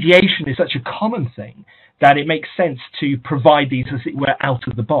mediation is such a common thing that it makes sense to provide these, as it were, out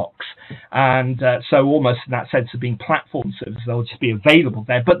of the box. And so almost in that sense of being platform services, they'll just be available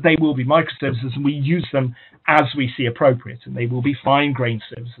there, but they will be microservices, and we use them as we see appropriate, and they will be fine-grained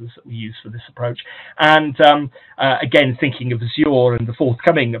services that we use for this approach. And again, thinking of Azure and the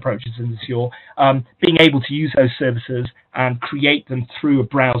forthcoming approaches in Azure, being able to use those services and create them through a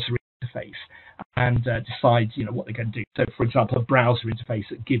browser interface and decide what they're going to do. So, for example, a browser interface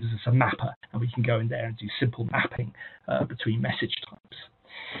that gives us a mapper, and we can go in there and do simple mapping between message types.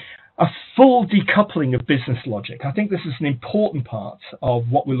 A full decoupling of business logic. I think this is an important part of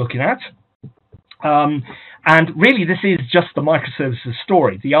what we're looking at. And really, this is just the microservices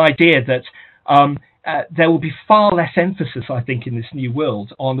story. The idea that there will be far less emphasis, I think, in this new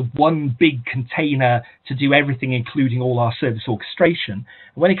world on one big container to do everything, including all our service orchestration.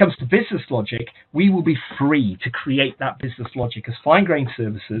 When it comes to business logic, we will be free to create that business logic as fine-grained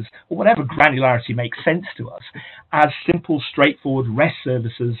services, or whatever granularity makes sense to us, as simple, straightforward REST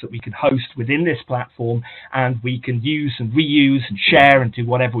services that we can host within this platform, and we can use and reuse and share and do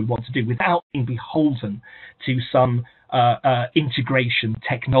whatever we want to do without being beholden to some integration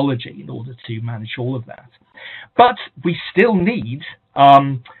technology in order to manage all of that. But we still need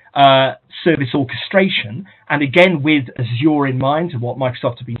service orchestration, and again, with Azure in mind and what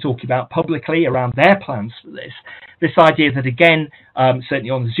Microsoft have been talking about publicly around their plans for this idea that, again, certainly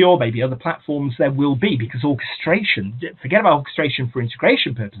on Azure, maybe other platforms, there will be, because orchestration, forget about orchestration for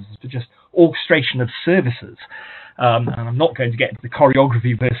integration purposes, but just orchestration of services. And I'm not going to get into the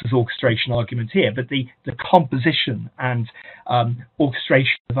choreography versus orchestration argument here, but the composition and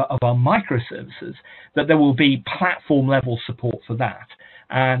orchestration of our microservices, that there will be platform level support for that.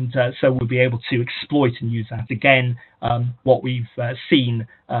 And so we'll be able to exploit and use that. Again, what we've seen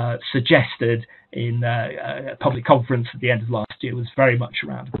suggested in a public conference at the end of last year was very much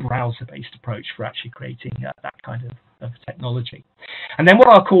around a browser-based approach for actually creating that kind of technology. And then what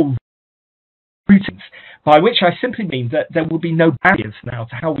I'll call routings, by which I simply mean that there will be no barriers now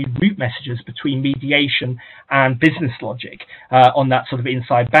to how we route messages between mediation and business logic on that sort of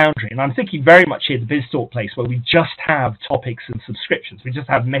inside boundary. And I'm thinking very much here the BizTalk place, where we just have topics and subscriptions. We just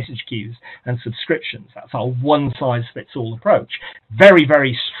have message queues and subscriptions. That's our one-size-fits-all approach. Very,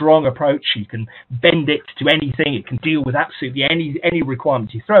 very strong approach. You can bend it to anything. It can deal with absolutely any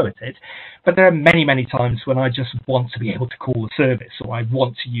requirement you throw at it. But there are many, many times when I just want to be able to call a service, or I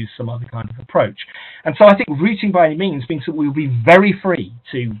want to use some other kind of approach. And so I think routing by any means means that we'll be very free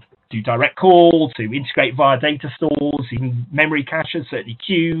to do direct call, to integrate via data stores, even memory caches, certainly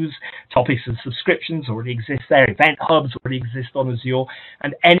queues, topics and subscriptions already exist there, event hubs already exist on Azure,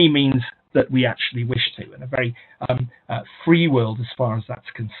 and any means that we actually wish to, in a very free world as far as that's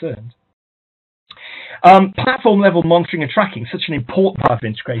concerned. Platform level monitoring and tracking, such an important part of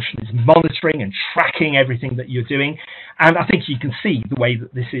integration, is monitoring and tracking everything that you're doing. And I think you can see the way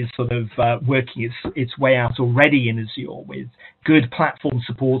that this is sort of working its way out already in Azure, with good platform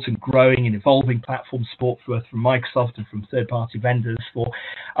support and growing and evolving platform support both from Microsoft and from third-party vendors for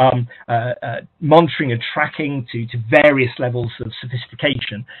monitoring and tracking to various levels of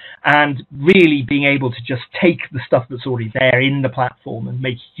sophistication, and really being able to just take the stuff that's already there in the platform and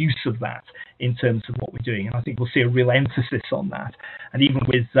make use of that in terms of what we're doing. And I think we'll see a real emphasis on that. And even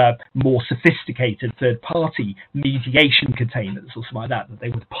with more sophisticated third-party mediation containers or something like that, that they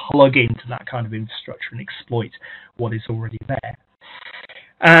would plug into that kind of infrastructure and exploit what is already there.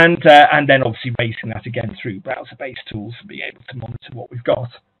 And then obviously raising that again through browser-based tools and being able to monitor what we've got.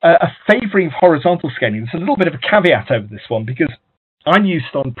 A favouring of horizontal scaling. There's a little bit of a caveat over this one, because I'm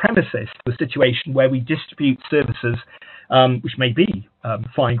used on premises to a situation where we distribute services, which may be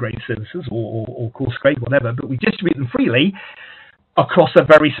fine-grained services or coarse-grained, whatever, but we distribute them freely across a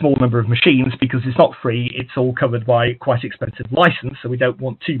very small number of machines, because it's not free, it's all covered by quite expensive license, so we don't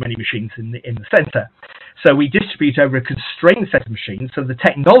want too many machines in the center. So we distribute over a constrained set of machines. So the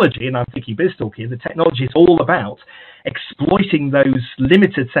technology, and I'm thinking BizTalk here, the technology is all about exploiting those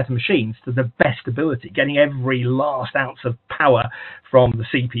limited set of machines to the best ability, getting every last ounce of power from the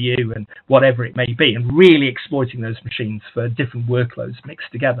CPU and whatever it may be, and really exploiting those machines for different workloads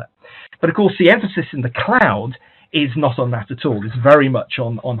mixed together. But of course, the emphasis in the cloud is not on that at all. It's very much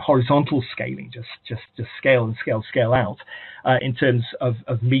on horizontal scaling, just scale and scale out in terms of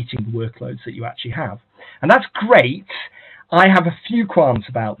meeting the workloads that you actually have. And that's great. I have a few qualms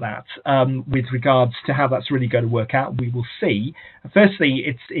about that with regards to how that's really going to work out. We will see. Firstly,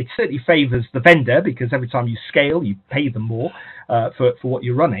 it certainly favors the vendor, because every time you scale, you pay them more for what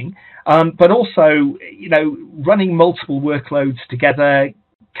you're running. But also, you know, running multiple workloads together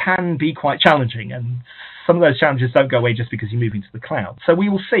can be quite challenging, and some of those challenges don't go away just because you're moving to the cloud. So we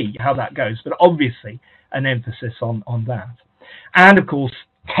will see how that goes, but obviously an emphasis on that. And of course,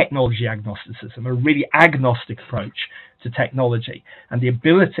 technology agnosticism, a really agnostic approach to technology, and the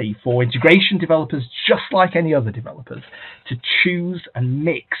ability for integration developers, just like any other developers, to choose and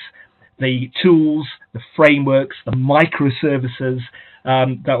mix the tools, the frameworks, the microservices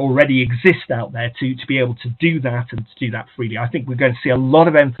that already exist out there to be able to do that and to do that freely. I think we're going to see a lot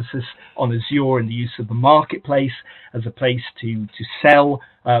of emphasis on Azure and the use of the marketplace as a place to sell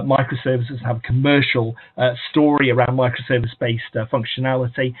microservices, have a commercial story around microservice-based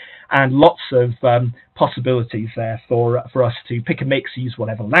functionality, and lots of possibilities there for us to pick a mix, use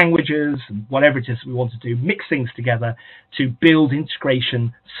whatever languages and whatever it is we want to do, mix things together to build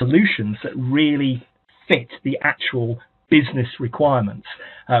integration solutions that really fit the actual business requirements,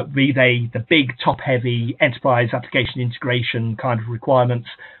 be they the big top-heavy enterprise application integration kind of requirements,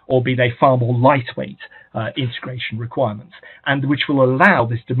 or be they far more lightweight integration requirements, and which will allow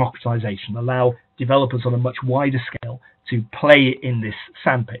this democratization, allow developers on a much wider scale to play in this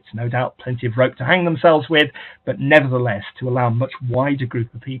sandpit. No doubt plenty of rope to hang themselves with, but nevertheless to allow a much wider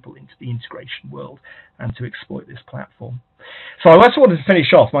group of people into the integration world and to exploit this platform. So I also wanted to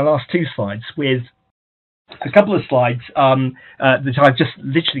finish off my last two slides with a couple of slides that I've just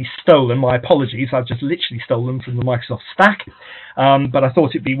literally stolen. My apologies, I've just literally stolen from the Microsoft stack, but I thought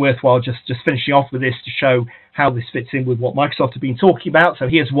it'd be worthwhile just finishing off with this to show how this fits in with what Microsoft have been talking about. So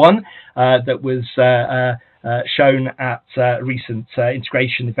here's one that was shown at a recent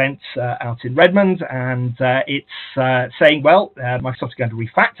integration event out in Redmond, and it's saying, well, Microsoft's going to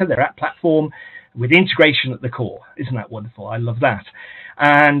refactor their app platform with integration at the core. Isn't that wonderful? I love that.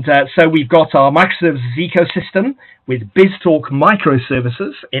 And so we've got our microservices ecosystem with biztalk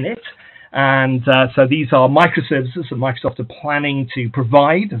microservices in it. And so these are microservices that Microsoft are planning to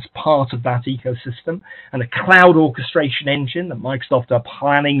provide as part of that ecosystem, and a cloud orchestration engine that Microsoft are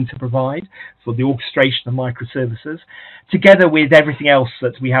planning to provide for the orchestration of microservices, together with everything else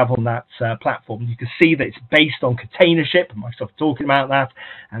that we have on that platform. You can see that it's based on containership, and Microsoft talking about that,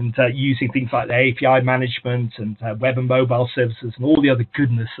 and using things like the API management and web and mobile services and all the other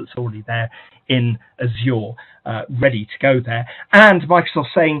goodness that's already there in Azure, ready to go there. And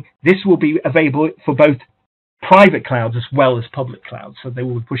Microsoft saying this will be available for both private clouds as well as public clouds. So they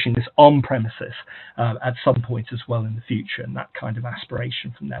will be pushing this on premises at some point as well in the future, and that kind of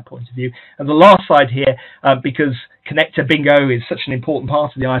aspiration from their point of view. And the last slide here, because Connector Bingo is such an important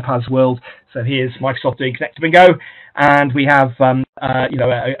part of the iPaaS world. So here's Microsoft doing Connector Bingo, and we have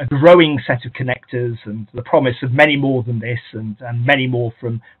a growing set of connectors and the promise of many more than this, and many more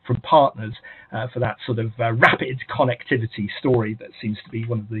from partners for that sort of rapid connectivity story that seems to be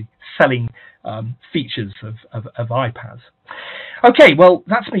one of the selling features of iPaaS. Okay, well,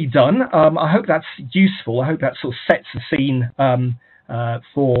 that's me done. I hope that's useful. I hope that sort of sets the scene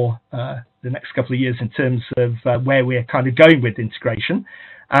for the next couple of years in terms of where we're kind of going with integration.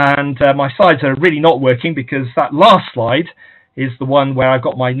 And my slides are really not working because that last slide is the one where I've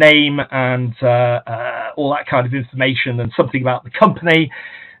got my name and all that kind of information and something about the company,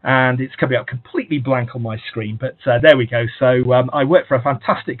 and it's coming up completely blank on my screen, but there we go. So I work for a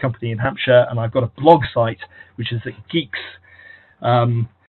fantastic company in Hampshire, and I've got a blog site which is at Geeks